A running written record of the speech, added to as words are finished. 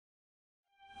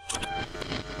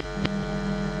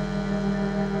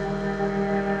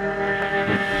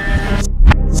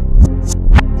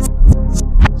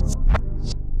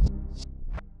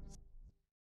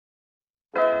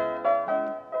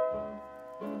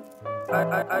You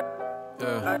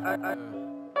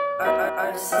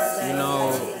know,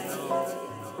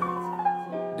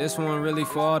 this one really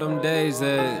for all them days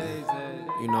that,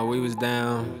 you know, we was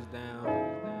down,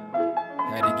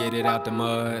 had to get it out the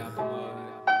mud.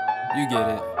 You get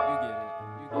it.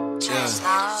 Yeah.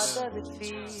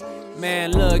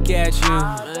 Man, look at you.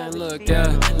 Man, look,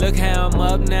 look how I'm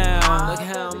up now. Look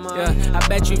how I'm up. Yeah, I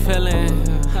bet you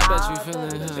feeling. I bet you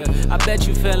feeling. I bet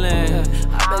you feeling.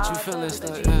 I bet you feeling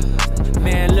stuck.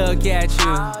 Man, look at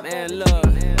you. Man,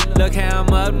 look how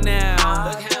I'm up now.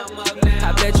 Look how I'm up now.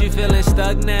 I bet you feeling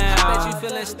stuck now. I bet you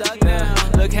feeling stuck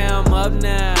now. Look how I'm up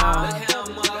now. Look how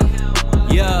I'm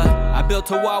up. Yeah, I built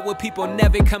a wall where people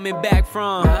never coming back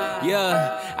from.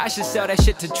 Yeah, I should sell that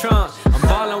shit to Trump. I'm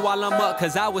ballin' while I'm up,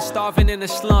 cause I was starving in a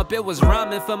slump. It was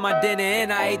ramen for my dinner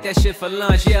and I ate that shit for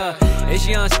lunch. Yeah, it's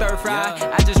young stir fry.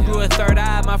 I just grew a third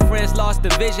eye. My friends lost the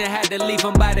vision, had to leave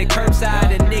them by the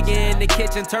curbside. A nigga in the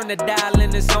kitchen, turn the dial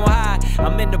and it's on high.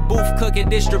 I'm in the booth cooking,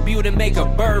 distributing, make a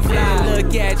bird fly.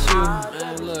 Look at you.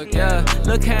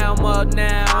 Look how I'm up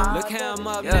now. Look how I'm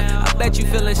up now. I bet you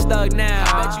feeling stuck now.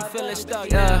 I bet you feeling stuck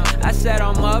now. I said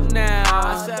I'm up now.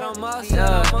 I said I'm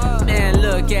up. Man,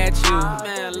 look at you.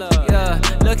 Man,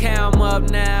 look how I'm up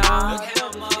now.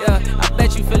 I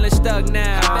bet you feeling stuck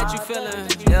now. I bet you feeling.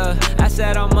 I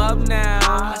said I'm up now.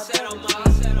 I said I'm up.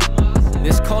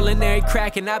 This culinary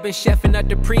crackin', I've been chefing up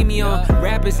the premium.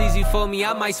 Rap is easy for me,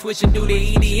 I might switch and do the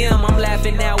EDM. I'm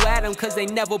laughing now at them cause they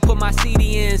never put my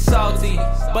CD in. Salty,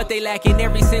 but they lacking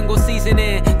every single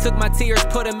seasoning. Took my tears,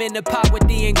 put them in the pot with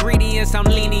the ingredients. I'm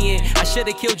lenient. I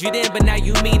should've killed you then, but now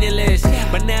you meaningless.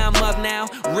 But now I'm up now,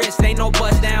 wrist ain't no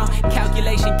bust down.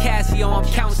 Calculation Casio, I'm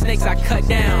counting snakes I cut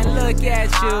down. Look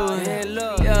at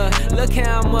you, look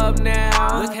how I'm up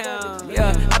now. Look how,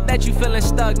 I bet you feeling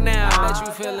stuck now. I bet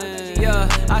you feeling,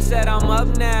 I said I'm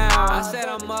up now. I said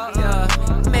I'm up.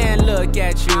 Man, look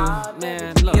at you.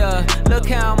 Man, look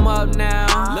how I'm up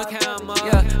now. Look how I'm up.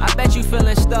 I bet you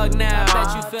feeling stuck now. I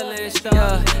bet you feeling stuck.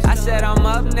 I said I'm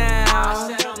up now.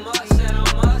 I said I'm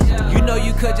up. You know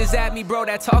you could just at me, bro.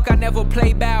 That talk I never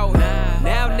play bout.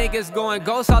 Now niggas going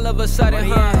ghost all of a sudden,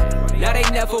 huh? Now they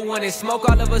never wanted smoke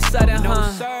all of a sudden,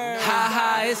 huh? Ha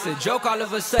ha, it's a joke all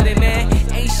of a sudden, man.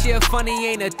 Ain't shit funny,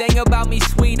 ain't a thing about me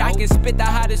sweet. I can spit the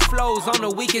hottest flows on the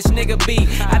weakest nigga beat.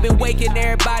 I've been waking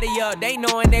everybody up, they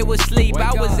knowing they was sleep.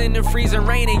 I was in the freezing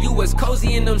rain and you was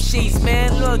cozy in them sheets.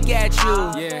 Man, look at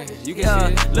you. Yeah, you can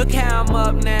see it. Look how I'm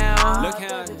up now. Look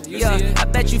how you see it. I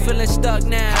bet you feeling stuck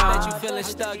now. I bet you feeling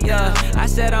stuck. I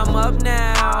said I'm up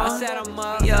now. I said I'm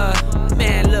up.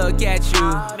 Man, look at you.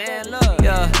 Man,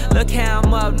 look how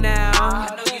I'm up now.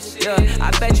 I know you see it.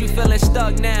 I bet you feeling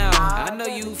stuck now. I know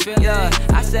you feel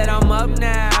it. I said I'm up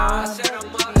now. I said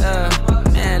I'm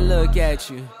up. Man, look at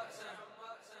you.